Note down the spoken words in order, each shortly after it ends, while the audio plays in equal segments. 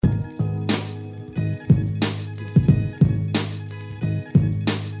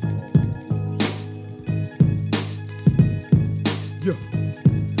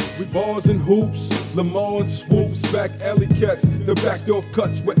Balls and hoops, Lamar and swoops, back alley cats, the backdoor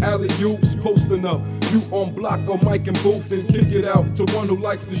cuts with alley oops, posting up. You on block or mic and booth, then kick it out to one who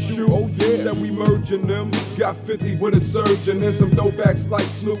likes to shoot. Oh yeah, said we merging them. Got 50 with a surgeon and some throwbacks like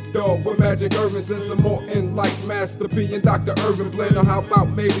Snoop Dogg with Magic Irvin and some more in like Master P and Dr. Irvin playing. Or how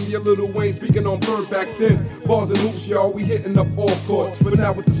about maybe a Lil Wayne speaking on Bird back then? Balls and hoops, y'all, we hitting up all courts. For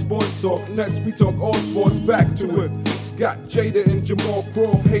now with the sports talk, next we talk all sports. Back to it. Got Jada and Jamal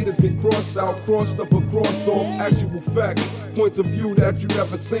Croft, haters get crossed out, crossed up or crossed off. Actual facts, points of view that you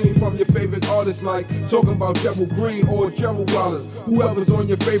never seen from your favorite artists, like talking about Gerald Green or Gerald Wallace. Whoever's on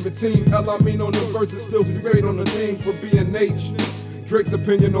your favorite team, El Amin on the verses still be great on the name for B&H. Drake's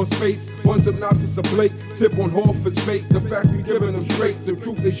opinion on Spates, one synopsis of Blake, tip on Horford's fate. The facts we giving them straight, the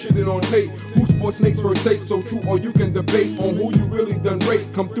truth they shitting on tape. Who sports snakes first take, so true or you can debate on who you really done rate.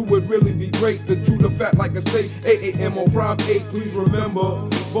 Come through it really be great, the true, the fat like a steak. 8 a.m. on Prime 8, please remember.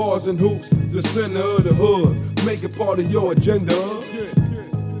 Bars and hoops, the center of the hood. Make it part of your agenda.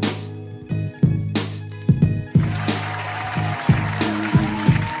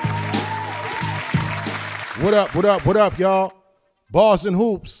 What up, y'all? Bars and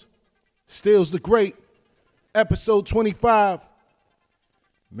Hoops, Stills the Great, episode 25.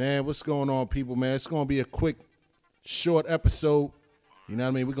 Man, what's going on, people, man? It's going to be a quick, short episode. You know what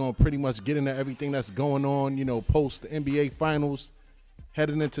I mean? We're going to pretty much get into everything that's going on, you know, post the NBA Finals,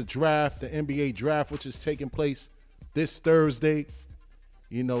 heading into draft, the NBA Draft, which is taking place this Thursday,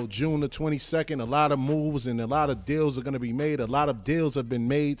 you know, June the 22nd. A lot of moves and a lot of deals are going to be made. A lot of deals have been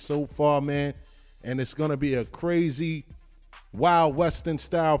made so far, man, and it's going to be a crazy Wild Western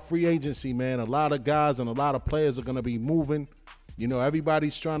style free agency, man. A lot of guys and a lot of players are going to be moving. You know,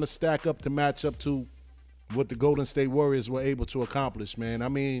 everybody's trying to stack up to match up to what the Golden State Warriors were able to accomplish, man. I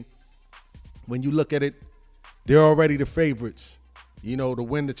mean, when you look at it, they're already the favorites, you know, to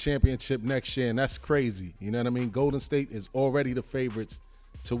win the championship next year, and that's crazy. You know what I mean? Golden State is already the favorites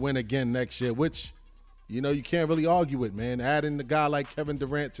to win again next year, which, you know, you can't really argue with, man. Adding a guy like Kevin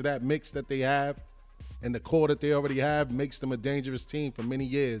Durant to that mix that they have, and the core that they already have makes them a dangerous team for many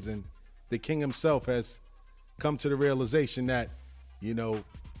years. And the King himself has come to the realization that, you know,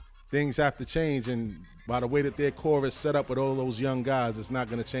 things have to change. And by the way that their core is set up with all those young guys, it's not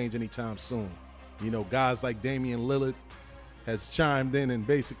going to change anytime soon. You know, guys like Damian Lillard has chimed in and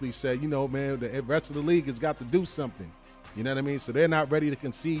basically said, you know, man, the rest of the league has got to do something. You know what I mean? So they're not ready to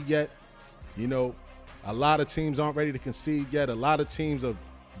concede yet. You know, a lot of teams aren't ready to concede yet. A lot of teams are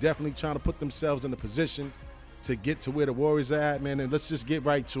definitely trying to put themselves in a position to get to where the Warriors are at, man. And let's just get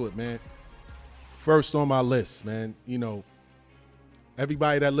right to it, man. First on my list, man, you know,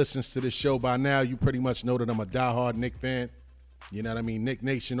 everybody that listens to this show by now, you pretty much know that I'm a diehard Knick fan. You know what I mean? Knick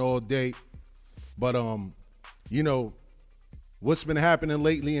Nation all day. But, you know, what's been happening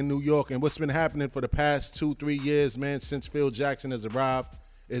lately in New York and what's been happening for the past 2-3 years, man, since Phil Jackson has arrived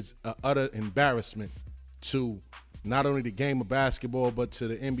is an utter embarrassment to not only the game of basketball, but to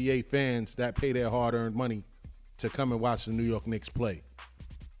the NBA fans that pay their hard-earned money to come and watch the New York Knicks play.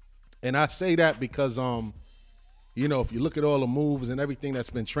 And I say that because, you know, if you look at all the moves and everything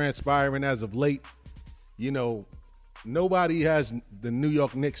that's been transpiring as of late, you know, nobody has the New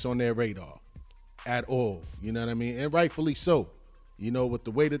York Knicks on their radar at all. You know what I mean? And rightfully so. You know, with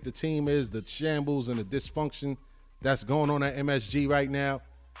the way that the team is, the shambles and the dysfunction that's going on at MSG right now,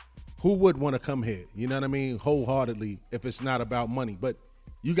 who would want to come here, you know what I mean, wholeheartedly if it's not about money? But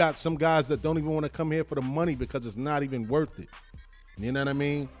you got some guys that don't even want to come here for the money because it's not even worth it. You know what I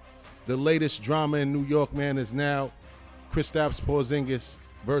mean? The latest drama in New York, man, is now Kristaps Porzingis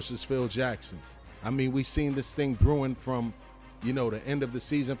versus Phil Jackson. I mean, we've seen this thing brewing from, you know, the end of the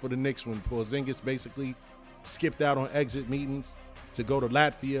season for the Knicks when Porzingis basically skipped out on exit meetings to go to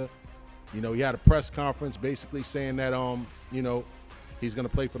Latvia. You know, he had a press conference basically saying that, you know, he's going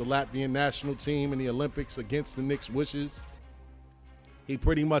to play for the Latvian national team in the Olympics against the Knicks' wishes. He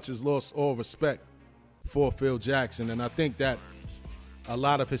pretty much has lost all respect for Phil Jackson. And I think that a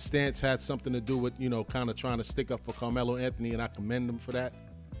lot of his stance had something to do with, you know, kind of trying to stick up for Carmelo Anthony, and I commend him for that.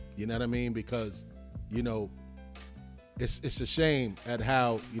 You know what I mean? Because, you know, it's a shame at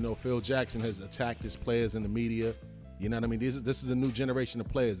how, you know, Phil Jackson has attacked his players in the media. You know what I mean? This is a new generation of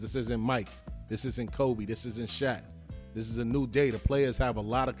players. This isn't Mike. This isn't Kobe. This isn't Shaq. This is a new day. The players have a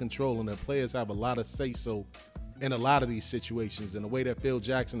lot of control, and the players have a lot of say-so in a lot of these situations. And the way that Phil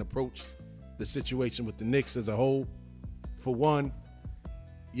Jackson approached the situation with the Knicks as a whole, for one,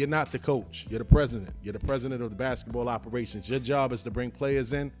 you're not the coach. You're the president. You're the president of the basketball operations. Your job is to bring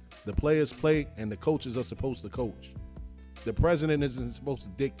players in. The players play, and the coaches are supposed to coach. The president isn't supposed to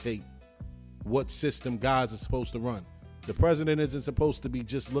dictate what system guys are supposed to run. The president isn't supposed to be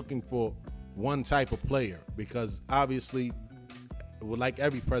just looking for one type of player because obviously, like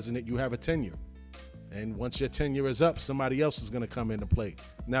every president, you have a tenure. And once your tenure is up, somebody else is going to come into play.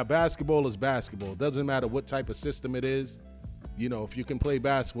 Now, basketball is basketball. It doesn't matter what type of system it is. You know, if you can play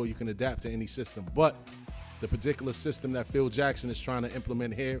basketball, you can adapt to any system. But the particular system that Phil Jackson is trying to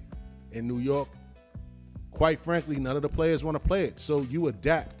implement here in New York, quite frankly, none of the players want to play it. So you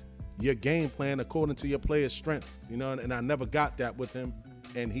adapt your game plan according to your players' strengths. You know, and I never got that with him.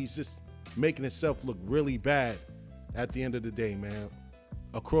 And he's just making himself look really bad at the end of the day, man.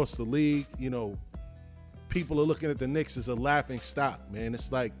 Across the league, you know, people are looking at the Knicks as a laughing stock, man.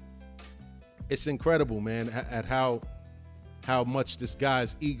 It's like, it's incredible, man, at how much this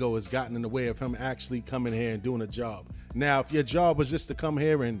guy's ego has gotten in the way of him actually coming here and doing a job. Now, if your job was just to come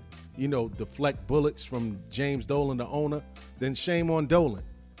here and, you know, deflect bullets from James Dolan, the owner, then shame on Dolan.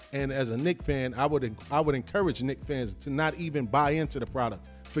 And as a Knicks fan, I would encourage Knicks fans to not even buy into the product.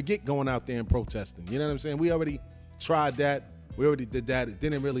 Forget going out there and protesting. You know what I'm saying? We already tried that. We already did that. It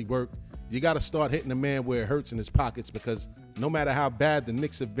didn't really work. You got to start hitting the man where it hurts in his pockets, because no matter how bad the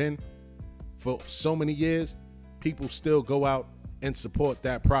Knicks have been for so many years, people still go out and support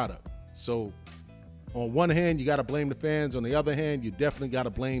that product. So on one hand, you got to blame the fans. On the other hand, you definitely got to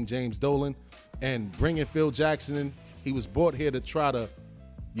blame James Dolan. And bringing Phil Jackson in, he was brought here to try to,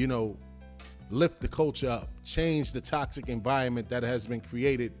 you know, lift the culture up, change the toxic environment that has been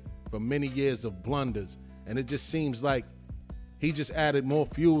created for many years of blunders. And it just seems like he just added more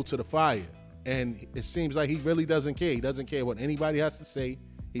fuel to the fire. And it seems like he really doesn't care. He doesn't care what anybody has to say.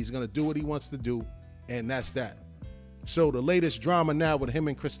 He's going to do what he wants to do, and that's that. So the latest drama now with him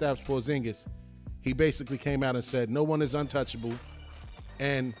and Kristaps Porzingis, he basically came out and said no one is untouchable,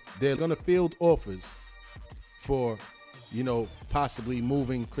 and they're going to field offers for, you know, possibly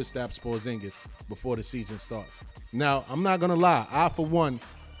moving Kristaps Porzingis before the season starts. Now, I'm not going to lie. I, for one,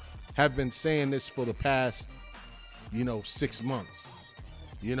 have been saying this for the past, 6 months.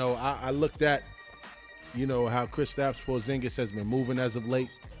 I looked at, how Kristaps Porzingis has been moving as of late.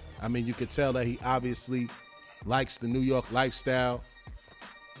 I mean, you could tell that he obviously likes the New York lifestyle,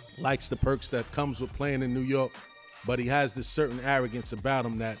 likes the perks that comes with playing in New York, but he has this certain arrogance about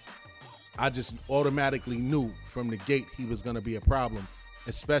him that I just automatically knew from the gate he was going to be a problem,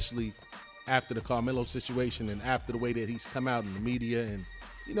 especially after the Carmelo situation and after the way that he's come out in the media. And,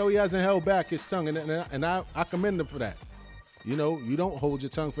 he hasn't held back his tongue, and I commend him for that. You don't hold your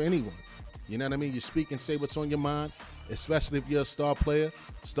tongue for anyone. You know what I mean? You speak and say what's on your mind, especially if you're a star player.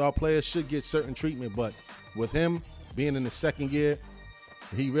 Star players should get certain treatment, but with him being in the second year,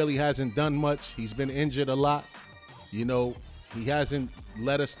 he really hasn't done much. He's been injured a lot. He hasn't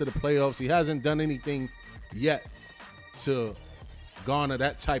led us to the playoffs. He hasn't done anything yet to garner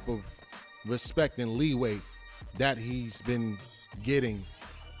that type of respect and leeway that he's been getting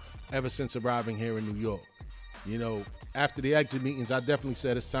ever since arriving here in New York. After the exit meetings, I definitely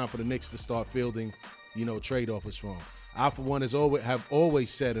said it's time for the Knicks to start fielding, trade offers for him. I, for one, have always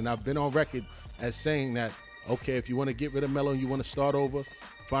said, and I've been on record as saying that, okay, if you want to get rid of Melo and you want to start over,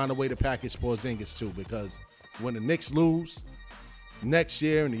 find a way to package Porzingis too, because when the Knicks lose next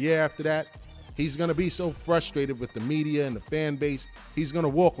year and the year after that, he's going to be so frustrated with the media and the fan base, he's going to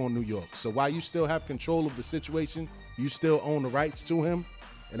walk on New York. So while you still have control of the situation, you still own the rights to him.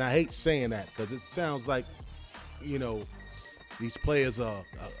 And I hate saying that because it sounds like, these players are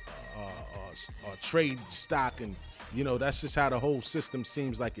trade stock, and, that's just how the whole system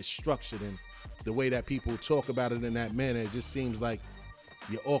seems like it's structured. And the way that people talk about it in that manner, it just seems like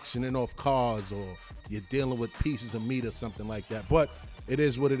you're auctioning off cars or you're dealing with pieces of meat or something like that. But it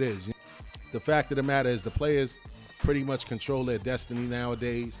is what it is. The fact of the matter is the players pretty much control their destiny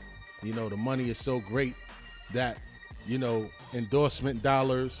nowadays. The money is so great that, endorsement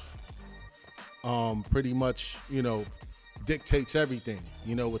dollars pretty much, dictates everything,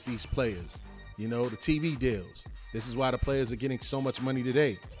 with these players. The TV deals. This is why the players are getting so much money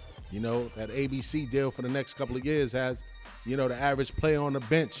today. That ABC deal for the next couple of years has, the average player on the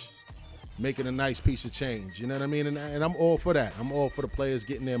bench making a nice piece of change. You know what I mean? And I'm all for that. I'm all for the players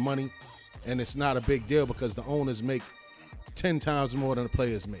getting their money. And it's not a big deal because the owners make 10 times more than the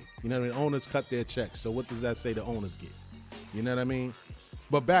players make. You know what I mean? Owners cut their checks. So what does that say the owners get? You know what I mean?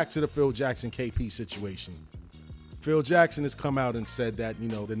 But back to the Phil Jackson KP situation. Phil Jackson has come out and said that,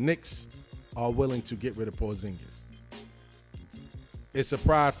 the Knicks are willing to get rid of Porzingis. It's a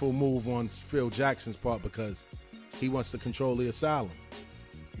prideful move on Phil Jackson's part because he wants to control the asylum.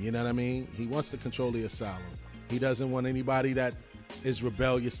 You know what I mean? He wants to control the asylum. He doesn't want anybody that is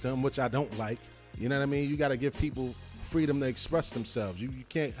rebellious to him, which I don't like. You know what I mean? You got to give people freedom to express themselves. You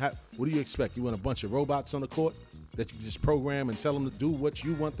can't have, what do you expect? You want a bunch of robots on the court? that you just program and tell them to do what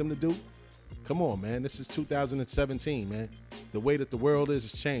you want them to do? Come on, man. This is 2017, man. The way that the world is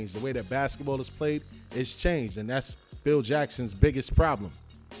has changed. The way that basketball is played is changed. And that's Phil Jackson's biggest problem.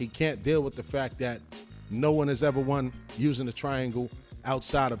 He can't deal with the fact that no one has ever won using the triangle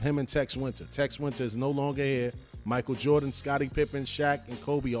outside of him and Tex Winter. Tex Winter is no longer here. Michael Jordan, Scottie Pippen, Shaq, and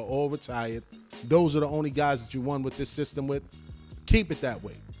Kobe are all retired. Those are the only guys that you won with this system with. Keep it that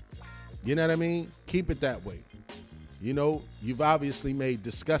way. You know what I mean? Keep it that way. You know, you've obviously made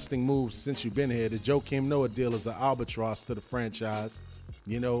disgusting moves since you've been here. The Joakim Noah deal is an albatross to the franchise.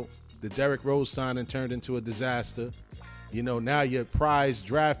 You know, the Derrick Rose signing turned into a disaster. You know, now your prized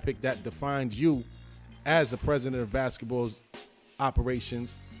draft pick that defined you as a president of basketball's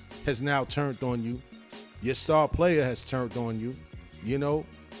operations has now turned on you. Your star player has turned on you, you know,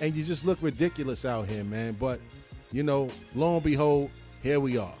 and you just look ridiculous out here, man. But, you know, lo and behold, here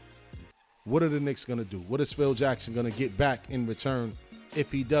we are. What are the Knicks going to do? What is Phil Jackson going to get back in return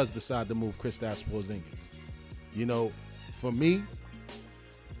if he does decide to move Kristaps Porzingis? You know, for me,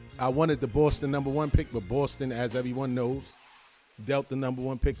 I wanted the Boston #1 pick, but Boston, as everyone knows, dealt the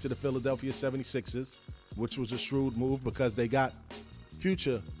 #1 pick to the Philadelphia 76ers, which was a shrewd move because they got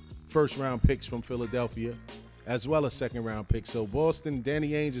future first-round picks from Philadelphia, as well as second-round picks. So Boston, Danny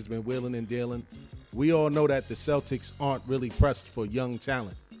Ainge has been wheeling and dealing. We all know that the Celtics aren't really pressed for young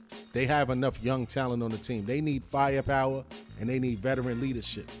talent. They have enough young talent on the team. They need firepower, and they need veteran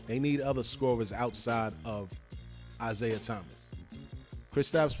leadership. They need other scorers outside of Isaiah Thomas.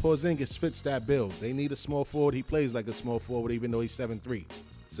 Kristaps Porzingis fits that bill. They need a small forward. He plays like a small forward, even though he's 7'3".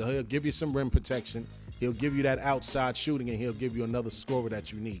 So he'll give you some rim protection. He'll give you that outside shooting, and he'll give you another scorer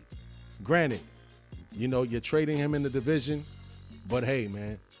that you need. Granted, you know, you're trading him in the division, but hey,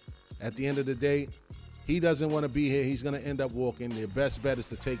 man, at the end of the day, he doesn't want to be here. He's going to end up walking. Their best bet is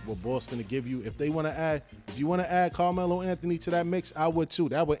to take what Boston to give you. If you want to add Carmelo Anthony to that mix, I would too.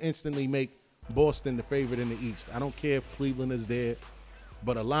 That would instantly make Boston the favorite in the East. I don't care if Cleveland is there,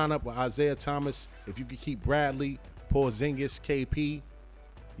 but a lineup with Isaiah Thomas, if you could keep Bradley, Porzingis, KP,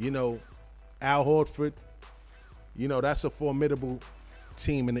 you know, Al Horford, you know, that's a formidable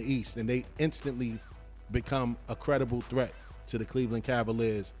team in the East, and they instantly become a credible threat to the Cleveland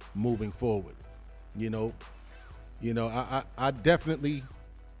Cavaliers moving forward. You know, I definitely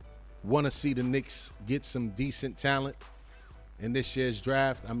want to see the Knicks get some decent talent in this year's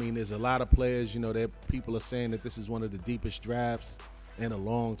draft. I mean, there's a lot of players, you know, that people are saying that this is one of the deepest drafts in a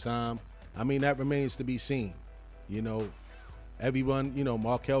long time. I mean, that remains to be seen. You know, everyone, you know,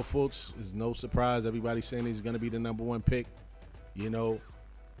 Markelle Fultz is no surprise. Everybody's saying he's going to be the #1 pick. You know,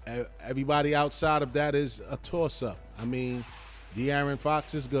 everybody outside of that is a toss-up. I mean, De'Aaron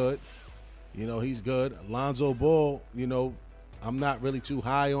Fox is good. You know, he's good. Lonzo Ball, you know, I'm not really too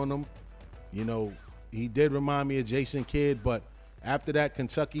high on him. You know, he did remind me of Jason Kidd, but after that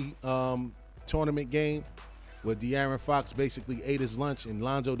Kentucky tournament game where De'Aaron Fox basically ate his lunch and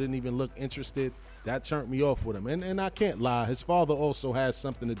Lonzo didn't even look interested, that turned me off with him. And I can't lie, his father also has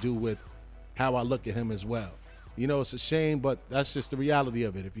something to do with how I look at him as well. You know, it's a shame, but that's just the reality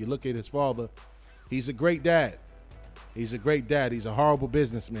of it. If you look at his father, he's a great dad. He's a great dad. He's a horrible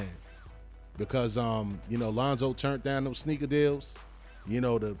businessman. Because, you know, Lonzo turned down those sneaker deals, you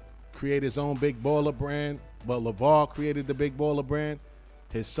know, to create his own Big Baller brand. But LeVar created the Big Baller brand.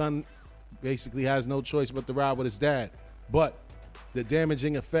 His son basically has no choice but to ride with his dad. But the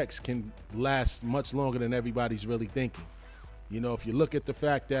damaging effects can last much longer than everybody's really thinking. You know, if you look at the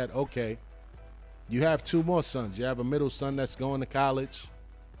fact that, okay, you have two more sons. You have a middle son that's going to college,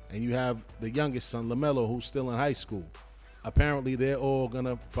 and you have the youngest son, LaMelo, who's still in high school. Apparently, they're all going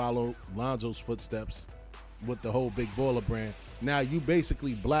to follow Lonzo's footsteps with the whole Big Baller brand. Now, you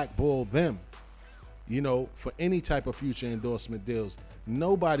basically blackball them, you know, for any type of future endorsement deals.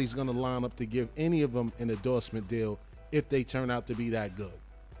 Nobody's going to line up to give any of them an endorsement deal if they turn out to be that good.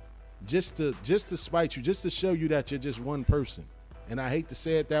 Just to spite you, just to show you that you're just one person. And I hate to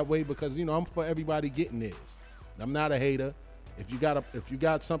say it that way because, you know, I'm for everybody getting theirs. I'm not a hater. If you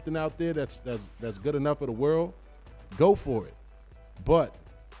got something out there that's good enough for the world, go for it. But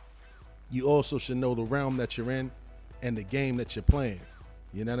you also should know the realm that you're in and the game that you're playing.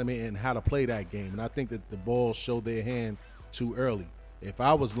 You know what I mean? And how to play that game. And I think that the Bulls showed their hand too early. If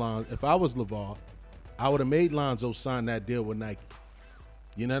I was LeVar, I would have made Lonzo sign that deal with Nike.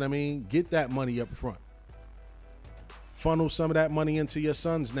 You know what I mean? Get that money up front. Funnel some of that money into your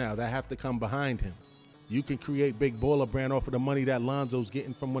sons now that have to come behind him. You can create Big Baller brand off of the money that Lonzo's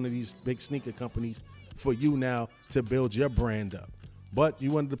getting from one of these big sneaker companies for you now to build your brand up. But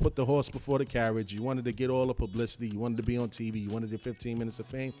you wanted to put the horse before the carriage. You wanted to get all the publicity. You wanted to be on TV. You wanted your 15 minutes of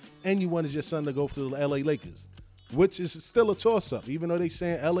fame. And you wanted your son to go to the LA Lakers. which is still a toss-up, even though they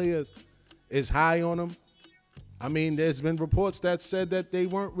saying LA is high on him. I mean, there's been reports that said that they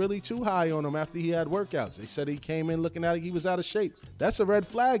weren't really too high on him after he had workouts. They said he came in looking at it, he was out of shape. That's a red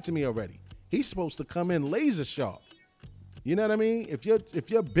flag to me already. He's supposed to come in laser sharp. You know what I mean? If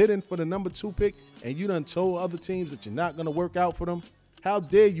you're bidding for the number 2 pick and you done told other teams that you're not going to work out for them, how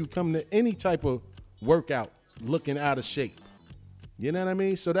dare you come to any type of workout looking out of shape? You know what I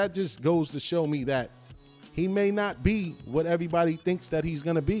mean? So that just goes to show me that he may not be what everybody thinks that he's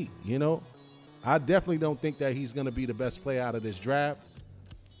going to be, you know? I definitely don't think that he's going to be the best player out of this draft.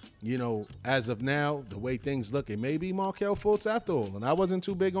 You know, as of now, the way things look, it may be Markelle Fultz after all, and I wasn't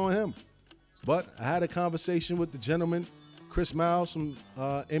too big on him. But I had a conversation with the gentleman, Chris Miles from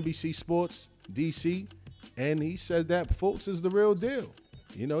NBC Sports, DC, and he said that Fultz is the real deal.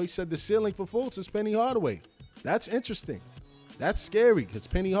 You know, he said the ceiling for Fultz is Penny Hardaway. That's interesting. That's scary because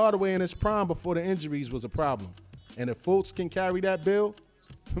Penny Hardaway in his prime before the injuries was a problem. And if Fultz can carry that bill,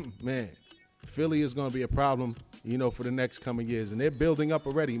 man, Philly is going to be a problem, you know, for the next coming years. And they're building up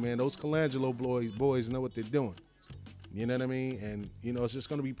already, man. Those Colangelo boys know what they're doing. You know what I mean? And, you know, it's just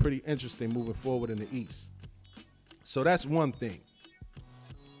going to be pretty interesting moving forward in the East. So that's one thing.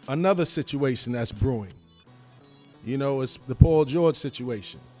 Another situation that's brewing, you know, is the Paul George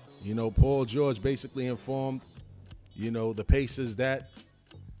situation. You know, Paul George basically informed, you know, the Pacers that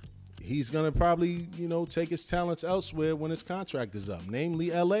he's going to probably, you know, take his talents elsewhere when his contract is up,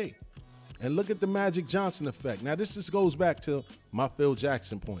 namely L.A., and look at the Magic Johnson effect. Now, this just goes back to my Phil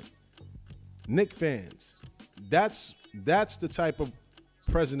Jackson point. Knick fans, that's the type of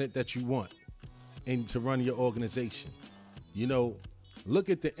president that you want and to run your organization. You know, look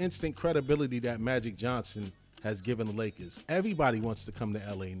at the instant credibility that Magic Johnson has given the Lakers. Everybody wants to come to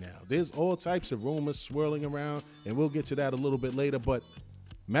L.A. now. There's all types of rumors swirling around, and we'll get to that a little bit later, but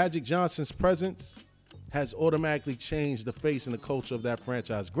Magic Johnson's presence has automatically changed the face and the culture of that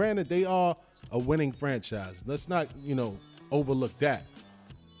franchise. Granted, they are a winning franchise. Let's not, you know, overlook that.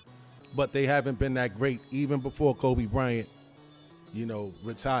 But they haven't been that great even before Kobe Bryant, you know,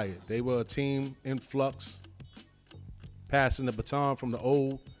 retired. They were a team in flux, passing the baton from the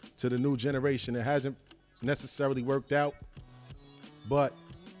old to the new generation. It hasn't necessarily worked out. But,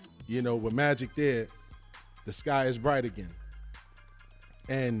 you know, with Magic there, the sky is bright again.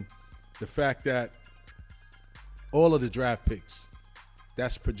 And the fact that all of the draft picks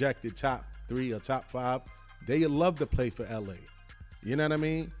that's projected top 3 or top 5, they love to play for LA. You know what I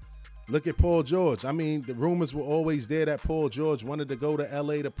mean? Look at Paul George. I mean, the rumors were always there that Paul George wanted to go to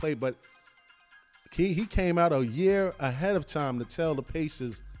LA to play, but he came out a year ahead of time to tell the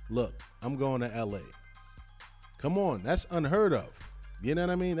Pacers, look, I'm going to LA. Come on, that's unheard of. You know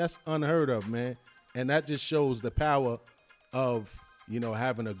what I mean? That's unheard of, man. And that just shows the power of, you know,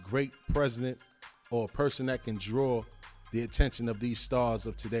 having a great president or a person that can draw the attention of these stars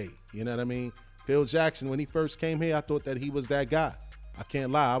of today. You know what I mean? Phil Jackson, when he first came here, I thought that he was that guy. I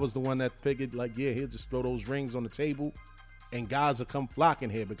can't lie. I was the one that figured, like, yeah, he'll just throw those rings on the table and guys will come flocking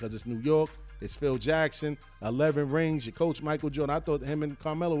here because it's New York, it's Phil Jackson, 11 rings, your coach Michael Jordan. I thought him and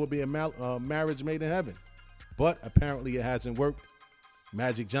Carmelo would be a marriage made in heaven. But apparently it hasn't worked.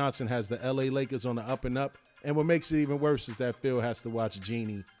 Magic Johnson has the LA Lakers on the up and up. And what makes it even worse is that Phil has to watch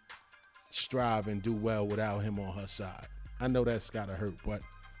Jeannie strive and do well without him on her side. I know that's got to hurt, but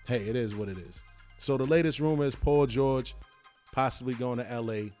hey, it is what it is. So the latest rumor is Paul George possibly going to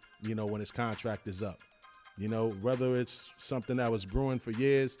L.A., you know, when his contract is up. You know, whether it's something that was brewing for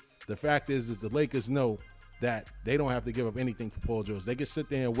years, the fact is the Lakers know that they don't have to give up anything for Paul George. They can sit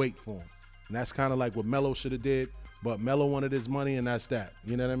there and wait for him. And that's kind of like what Melo should have did, but Melo wanted his money, and that's that.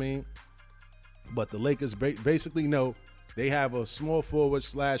 You know what I mean? But the Lakers basically know they have a small forward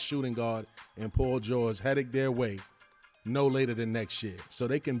 / shooting guard and Paul George headed their way no later than next year. So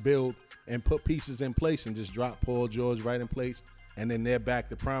they can build and put pieces in place and just drop Paul George right in place. And then they're back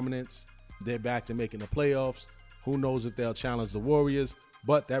to prominence. They're back to making the playoffs. Who knows if they'll challenge the Warriors?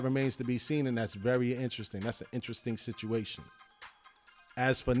 But that remains to be seen, and that's very interesting. That's an interesting situation.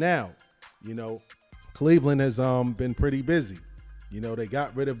 As for now, you know, Cleveland has been pretty busy. You know, they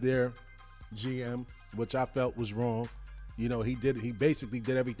got rid of their GM, which I felt was wrong. You know, he basically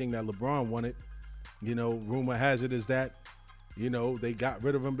did everything that LeBron wanted. You know, rumor has it is that, you know, they got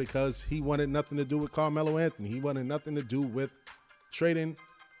rid of him because he wanted nothing to do with Carmelo Anthony. He wanted nothing to do with trading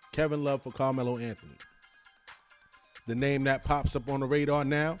Kevin Love for Carmelo Anthony. The name that pops up on the radar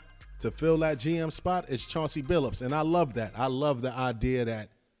now to fill that GM spot is Chauncey Billups, and I love that. I love the idea that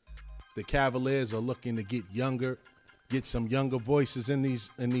the Cavaliers are looking to get younger, get some younger voices in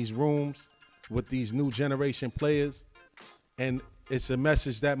these rooms with these new generation players. And it's a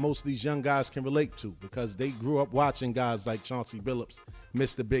message that most of these young guys can relate to because they grew up watching guys like Chauncey Billups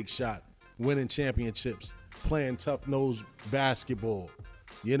miss the big shot, winning championships, playing tough-nosed basketball.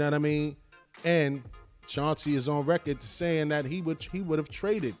 You know what I mean? And Chauncey is on record saying that he would have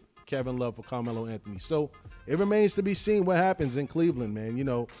traded Kevin Love for Carmelo Anthony. So it remains to be seen what happens in Cleveland, man. You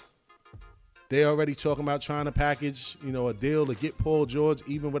know, they're already talking about trying to package, you know, a deal to get Paul George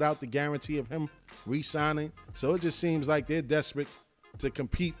even without the guarantee of him re-signing. So it just seems like they're desperate to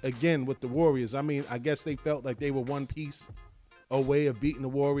compete again with the Warriors. I mean, I guess they felt like they were one piece away of beating the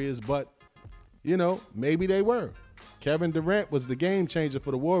Warriors, but, you know, maybe they were. Kevin Durant was the game changer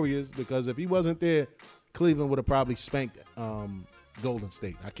for the Warriors because if he wasn't there, Cleveland would have probably spanked Golden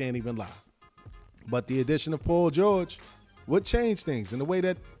State. I can't even lie. But the addition of Paul George would change things. And the way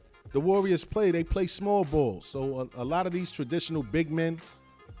that the Warriors play, they play small ball. So a lot of these traditional big men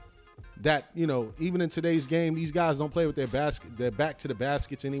that, you know, even in today's game, these guys don't play with their back to the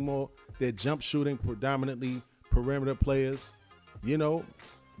baskets anymore. They're jump shooting, predominantly perimeter players. You know,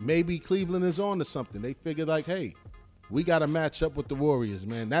 maybe Cleveland is on to something. They figured like, hey, we got to match up with the Warriors,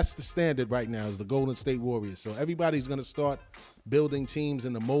 man. That's the standard right now is the Golden State Warriors. So everybody's going to start building teams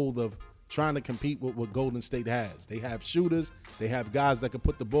in the mold of trying to compete with what Golden State has. They have shooters, they have guys that can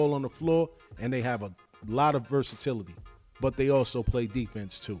put the ball on the floor, and they have a lot of versatility. But they also play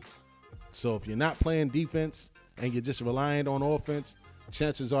defense too. So if you're not playing defense and you're just relying on offense,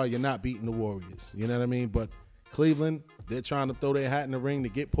 chances are you're not beating the Warriors. You know what I mean? But Cleveland, they're trying to throw their hat in the ring to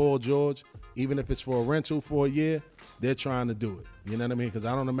get Paul George. Even if it's for a rental for a year, they're trying to do it. You know what I mean? Because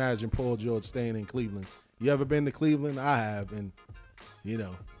I don't imagine Paul George staying in Cleveland. You ever been to Cleveland? I have. And, you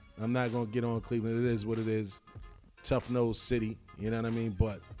know, I'm not going to get on Cleveland. It is what it is. Tough-nosed city. You know what I mean?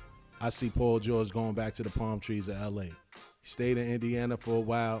 But I see Paul George going back to the palm trees of L.A. He stayed in Indiana for a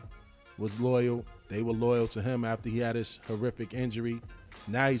while, was loyal. They were loyal to him after he had his horrific injury.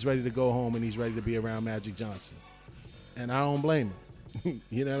 Now he's ready to go home, and he's ready to be around Magic Johnson. And I don't blame him.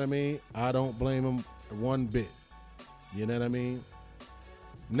 You know what I mean? I don't blame him one bit. You know what I mean?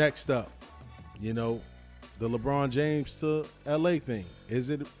 Next up, you know, the LeBron James to LA thing. Is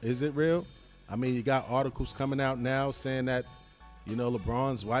it real? I mean, you got articles coming out now saying that, you know,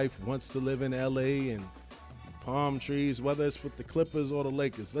 LeBron's wife wants to live in LA and palm trees, whether it's with the Clippers or the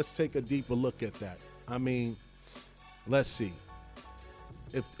Lakers. Let's take a deeper look at that. I mean, let's see.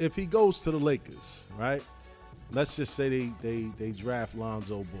 If he goes to the Lakers, right? Let's just say they draft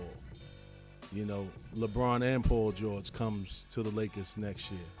Lonzo Ball. You know, LeBron and Paul George comes to the Lakers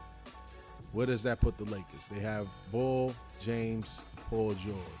next year. Where does that put the Lakers? They have Ball, James, Paul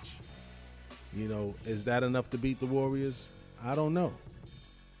George. You know, is that enough to beat the Warriors? I don't know.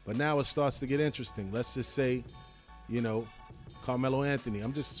 But now it starts to get interesting. Let's just say, you know, Carmelo Anthony.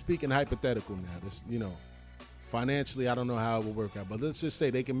 I'm just speaking hypothetical now. This, you know, financially, I don't know how it will work out. But let's just say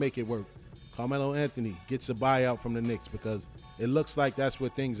they can make it work. Carmelo Anthony gets a buyout from the Knicks because it looks like that's where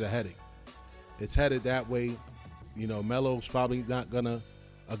things are heading. It's headed that way. You know, Melo's probably not going to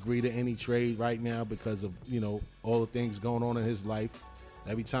agree to any trade right now because of, you know, all the things going on in his life.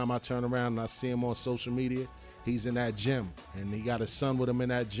 Every time I turn around and I see him on social media, he's in that gym, and he got his son with him in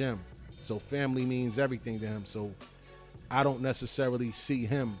that gym. So family means everything to him. So I don't necessarily see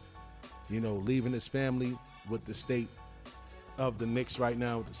him, you know, leaving his family with the state of the Knicks right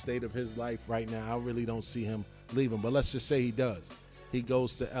now, with the state of his life right now. I really don't see him leaving. But let's just say he does. He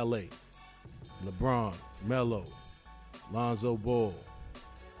goes to L.A. LeBron, Melo, Lonzo Ball,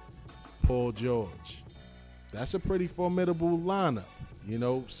 Paul George. That's a pretty formidable lineup. You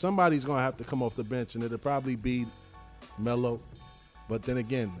know, somebody's going to have to come off the bench, and it'll probably be Melo. But then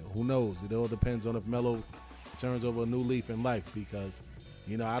again, who knows? It all depends on if Melo turns over a new leaf in life because,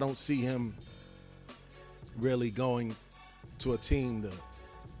 you know, I don't see him really going to a team to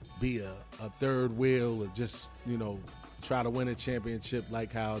be a third wheel or just, you know, try to win a championship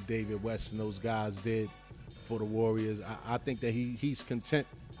like how David West and those guys did for the Warriors. I think that he's content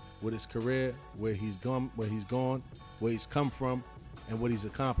with his career, where he's come from, and what he's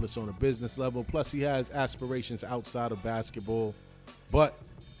accomplished on a business level. Plus, he has aspirations outside of basketball. But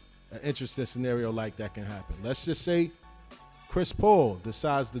an interesting scenario like that can happen. Let's just say Chris Paul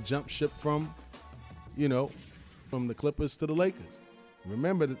decides to jump ship from, you know, from the Clippers to the Lakers.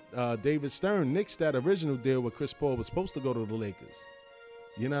 Remember, David Stern nixed that original deal where Chris Paul was supposed to go to the Lakers.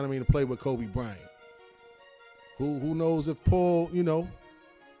 You know what I mean? To play with Kobe Bryant. Who knows if Paul, you know,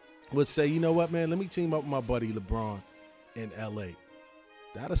 would say, you know what, man, let me team up with my buddy LeBron in L.A.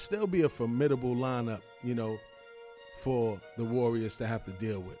 That'll still be a formidable lineup, you know, for the Warriors to have to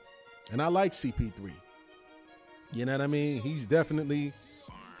deal with. And I like CP3. You know what I mean? He'll definitely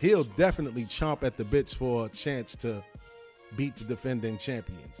chomp at the bits for a chance to, beat the defending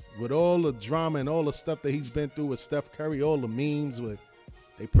champions. With all the drama and all the stuff that he's been through with Steph Curry, all the memes with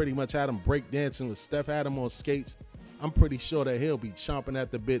they pretty much had him breakdancing with Steph had him on skates. I'm pretty sure that he'll be chomping at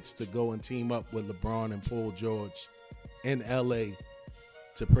the bits to go and team up with LeBron and Paul George in LA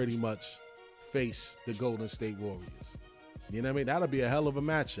to pretty much face the Golden State Warriors. You know what I mean? That'll be a hell of a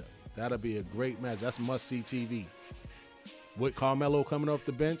matchup. That'll be a great match. That's must-see TV. With Carmelo coming off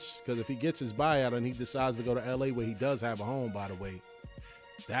the bench, because if he gets his buyout and he decides to go to LA, where he does have a home, by the way,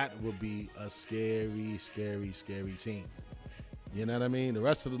 that would be a scary, scary, scary team. You know what I mean? The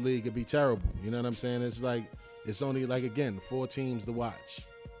rest of the league could be terrible. You know what I'm saying? It's only like, again, 4 teams to watch.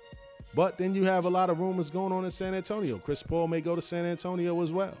 But then you have a lot of rumors going on in San Antonio. Chris Paul may go to San Antonio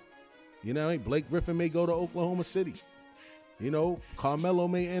as well. You know what I mean? Blake Griffin may go to Oklahoma City. You know, Carmelo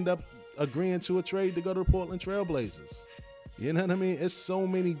may end up agreeing to a trade to go to the Portland Trail Blazers. You know what I mean? It's so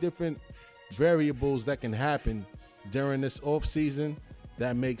many different variables that can happen during this off season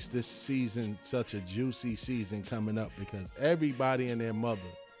that makes this season such a juicy season coming up, because everybody and their mother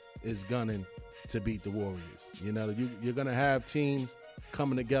is gunning to beat the Warriors. You know, you're going to have teams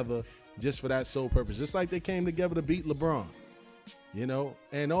coming together just for that sole purpose, just like they came together to beat LeBron. You know,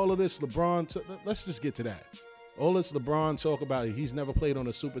 and all of this LeBron, let's just get to that. All this LeBron talk about it, he's never played on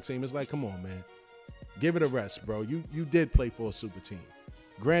a super team. It's like, come on, man. Give it a rest, bro. You did play for a super team.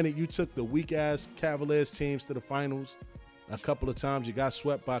 Granted, you took the weak-ass Cavaliers teams to the finals a couple of times. You got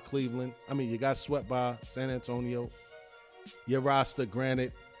swept by Cleveland. You got swept by San Antonio. Your roster,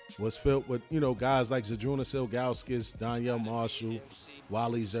 granted, was filled with, you know, guys like Zydrunas Ilgauskas, Donyell Marshall,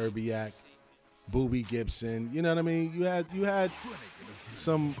 Wally Szczerbiak, Boobie Gibson. You know what I mean? You had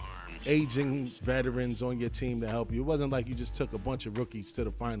some aging veterans on your team to help you. It wasn't like you just took a bunch of rookies to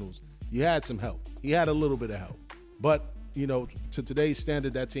the finals. You had some help. He had a little bit of help. But, you know, to today's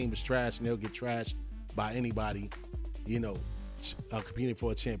standard, that team was trash, and they'll get trashed by anybody, you know, competing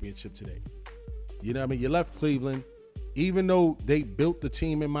for a championship today. You know what I mean? You left Cleveland. Even though they built the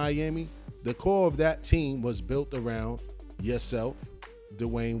team in Miami, the core of that team was built around yourself,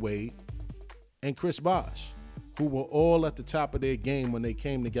 Dwayne Wade, and Chris Bosh, who were all at the top of their game when they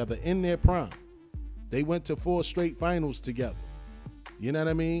came together in their prime. They went to 4 straight finals together. You know what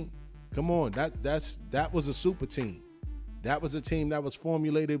I mean? Come on, that was a super team. That was a team that was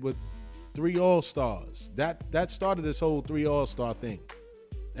formulated with 3 All-Stars. That started this whole 3 All-Star thing.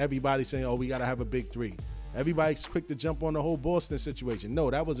 Everybody saying, oh, we got to have a big 3. Everybody's quick to jump on the whole Boston situation. No,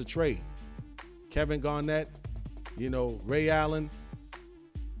 that was a trade. Kevin Garnett, you know, Ray Allen,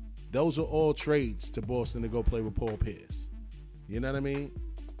 those are all trades to Boston to go play with Paul Pierce. You know what I mean?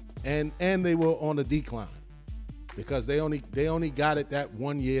 And they were on a decline because they only got it that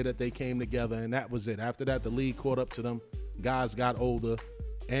one year that they came together, and that was it. After that, the league caught up to them. Guys got older,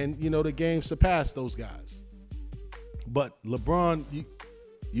 and, you know, the game surpassed those guys. But LeBron,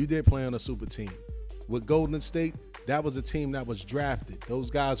 you did play on a super team. With Golden State, that was a team that was drafted. Those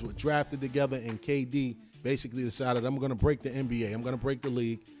guys were drafted together, and KD basically decided, I'm going to break the NBA, I'm going to break the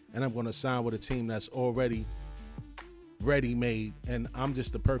league, and I'm going to sign with a team that's already ready-made, and I'm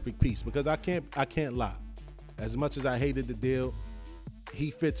just the perfect piece. Because I can't lie. As much as I hated the deal,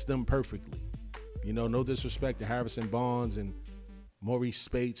 he fits them perfectly. You know, no disrespect to Harrison Barnes and Maurice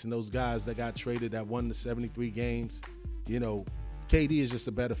Spates and those guys that got traded that won the 73 games. You know, KD is just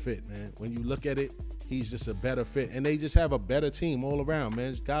a better fit, man. When you look at it, he's just a better fit. And they just have a better team all around,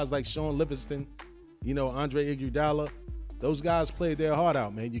 man. Guys like Sean Livingston, you know, Andre Iguodala, those guys played their heart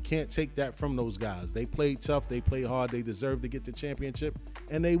out, man. You can't take that from those guys. They played tough. They played hard. They deserved to get the championship,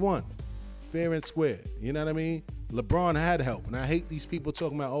 and they won. Fair and square. You know what I mean? LeBron had help. And I hate these people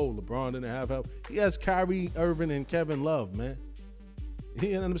talking about, oh, LeBron didn't have help. He has Kyrie Irving and Kevin Love, man.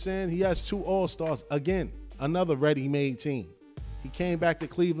 You know what I'm saying? He has 2 All-Stars. Again, another ready-made team. He came back to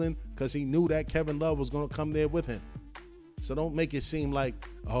Cleveland because he knew that Kevin Love was going to come there with him. So don't make it seem like,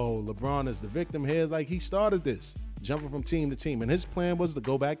 oh, LeBron is the victim here. Like, he started this, jumping from team to team. And his plan was to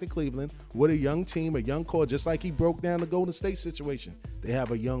go back to Cleveland with a young team, a young core, just like he broke down the Golden State situation. They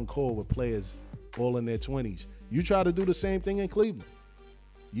have a young core with players all in their 20s. You try to do the same thing in Cleveland.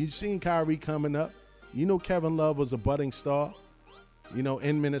 You've seen Kyrie coming up. You know Kevin Love was a budding star, you know,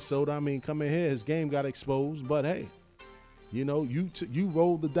 in Minnesota. I mean, coming here, his game got exposed. But, hey, you know, you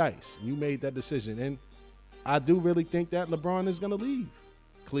rolled the dice. You made that decision. And I do really think that LeBron is going to leave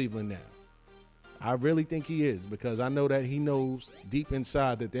Cleveland now. I really think he is, because I know that he knows deep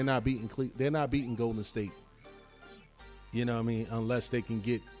inside that they're not beating Golden State. You know what I mean? Unless they can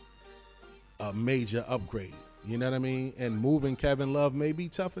get a major upgrade. You know what I mean? And moving Kevin Love may be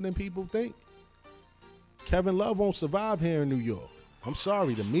tougher than people think. Kevin Love won't survive here in New York. I'm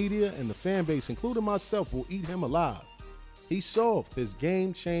sorry, the media and the fan base, including myself, will eat him alive. He's soft. His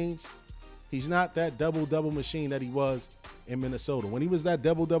game changed. He's not that double-double machine that he was in Minnesota. When he was that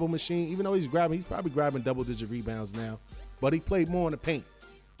double-double machine, even though he's probably grabbing double-digit rebounds now, but he played more in the paint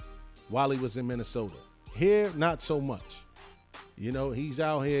while he was in Minnesota. Here, not so much. You know, he's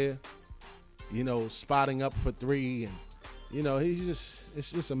out here, you know, spotting up for three, and, you know, it's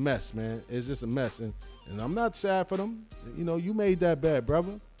just a mess, man. It's just a mess. And I'm not sad for them. You know, you made that bad,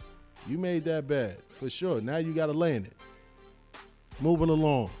 brother. You made that bad, for sure. Now you got to lay in it. Moving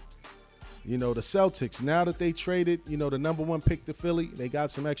along. You know, the Celtics, now that they traded, you know, the number 1 pick to Philly, they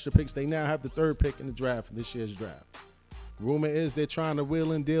got some extra picks. They now have the 3rd pick in the draft, this year's draft. Rumor is they're trying to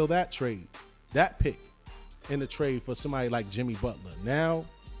wheel and deal that pick in the trade for somebody like Jimmy Butler. Now,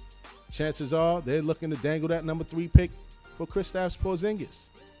 chances are they're looking to dangle that number 3 pick for Kristaps Porzingis.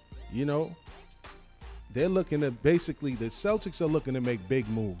 You know, they're looking to the Celtics are looking to make big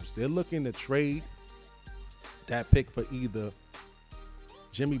moves. They're looking to trade that pick for either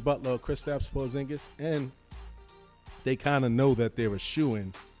Jimmy Butler or Kristaps Porzingis, and they kind of know that they're a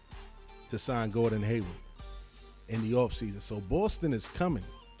shoo-in to sign Gordon Hayward in the offseason. So Boston is coming.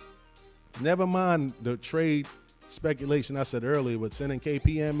 Never mind the trade speculation I said earlier with sending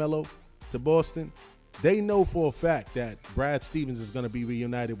KP and Melo to Boston. They know for a fact that Brad Stevens is going to be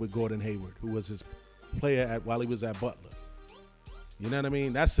reunited with Gordon Hayward, who was his player while he was at Butler. You know what I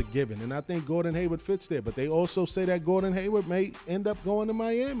mean? That's a given. And I think Gordon Hayward fits there. But they also say that Gordon Hayward may end up going to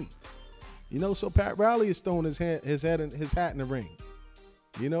Miami. You know, so Pat Riley is throwing his hat in the ring.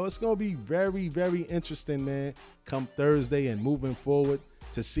 You know, it's going to be very, very interesting, man, come Thursday and moving forward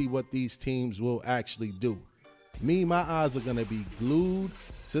to see what these teams will actually do. My eyes are going to be glued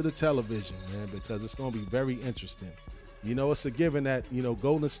to the television, man, because it's going to be very interesting. You know, it's a given that, you know,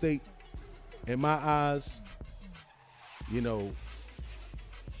 Golden State, in my eyes, you know,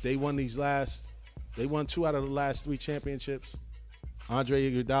 they won 2 out of the last 3 championships.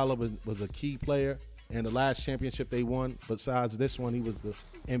 Andre Iguodala was a key player in the last championship they won. Besides this one, he was the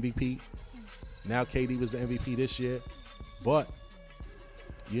MVP. Now KD was the MVP this year. But,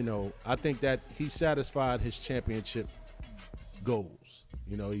 you know, I think that he satisfied his championship goals.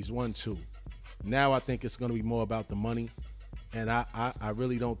 You know, he's won 2. Now I think it's going to be more about the money. And I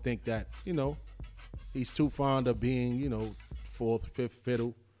really don't think that, you know, he's too fond of being, you know, 4th, 5th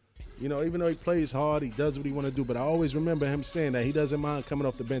fiddle. You know, even though he plays hard, he does what he want to do. But I always remember him saying that he doesn't mind coming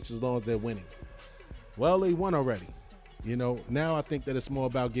off the bench as long as they're winning. Well, they won already. You know, now I think that it's more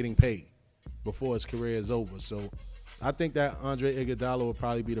about getting paid before his career is over. So I think that Andre Iguodala will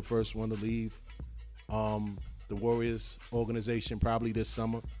probably be the first one to leave the Warriors organization probably this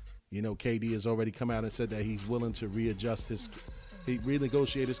summer. You know, KD has already come out and said that he's willing to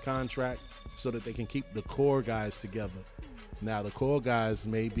renegotiate his contract so that they can keep the core guys together. Now, the core guys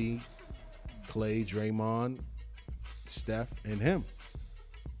may be Clay, Draymond, Steph, and him.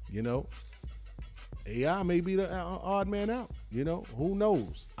 You know, AI may be the odd man out. You know, who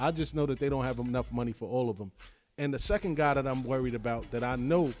knows? I just know that they don't have enough money for all of them. And the second guy that I'm worried about that I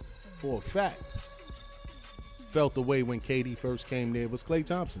know for a fact felt the way when KD first came there was Klay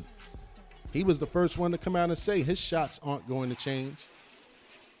Thompson. He was the first one to come out and say his shots aren't going to change.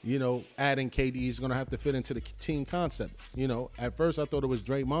 You know, adding KD is going to have to fit into the team concept. You know, at first I thought it was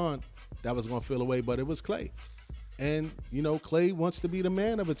Draymond that was going to fill away, but it was Klay. And, you know, Klay wants to be the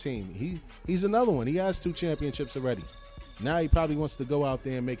man of a team. He's another one. He has 2 championships already. Now he probably wants to go out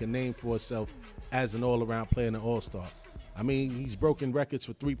there and make a name for himself as an all-around player and an all-star. I mean, he's broken records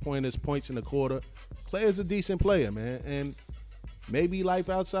for three-pointers, points in the quarter. Klay is a decent player, man. And maybe life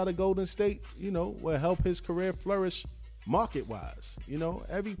outside of Golden State, you know, will help his career flourish market-wise. You know,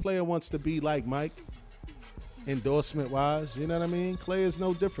 every player wants to be like Mike, endorsement-wise. You know what I mean? Klay is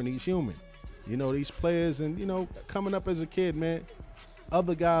no different. He's human. You know, these players and, you know, coming up as a kid, man,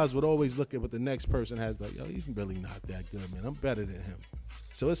 other guys would always look at what the next person has, like, yo, he's really not that good, man. I'm better than him.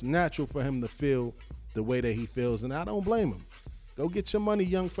 So it's natural for him to feel the way that he feels, and I don't blame him. Go get your money,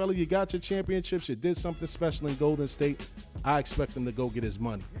 young fella. You got your championships. You did something special in Golden State. I expect him to go get his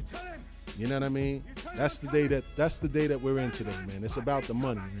money. You know what I mean? That's the day that we're in today, man. It's about the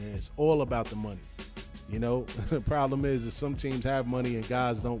money, man. It's all about the money. You know, the problem is some teams have money and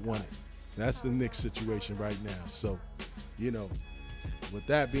guys don't want it. That's the Knicks situation right now. So, you know, with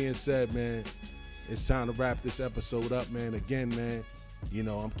that being said, man, it's time to wrap this episode up, man. Again, man, you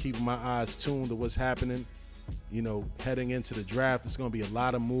know, I'm keeping my eyes tuned to what's happening. You know, heading into the draft, there's going to be a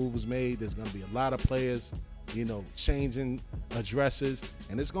lot of moves made. There's going to be a lot of players, you know, changing addresses.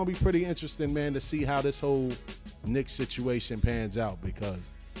 And it's going to be pretty interesting, man, to see how this whole Knicks situation pans out, because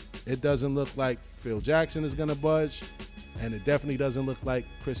it doesn't look like Phil Jackson is going to budge, and it definitely doesn't look like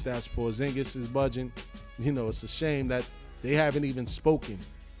Kristaps Porzingis is budging. You know, it's a shame that They haven't even spoken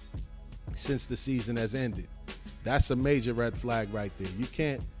since the season has ended. That's a major red flag right there. You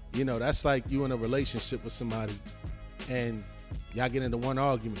can't, that's like you in a relationship with somebody and y'all get into one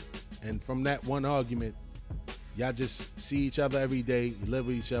argument. And from that one argument, y'all just see each other every day, you live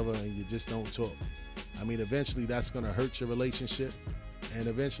with each other, and you just don't talk. I mean, eventually that's going to hurt your relationship. And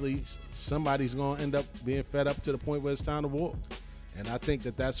eventually somebody's going to end up being fed up to the point where it's time to walk. And I think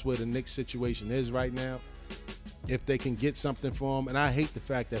that that's where the Knicks situation is right now. If they can get something for him, and I hate the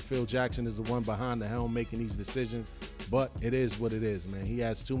fact that Phil Jackson is the one behind the helm making these decisions, but it is what it is, man. He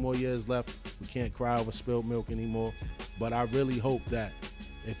has 2 more years left. We can't cry over spilled milk anymore. But I really hope that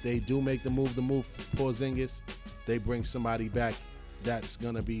if they do make the move Porzingis, they bring somebody back that's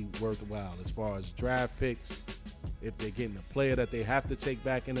going to be worthwhile as far as draft picks. If they're getting a player that they have to take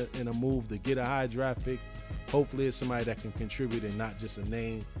back in a move to get a high draft pick, hopefully it's somebody that can contribute and not just a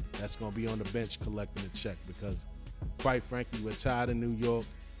name that's going to be on the bench collecting a check, because quite frankly, we're tired of New York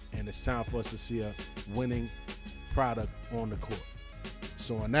and it's time for us to see a winning product on the court.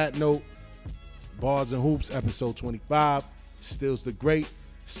 So on that note, Bars and Hoops, episode 25, Stills the Great,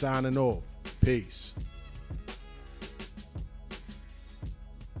 signing off. Peace.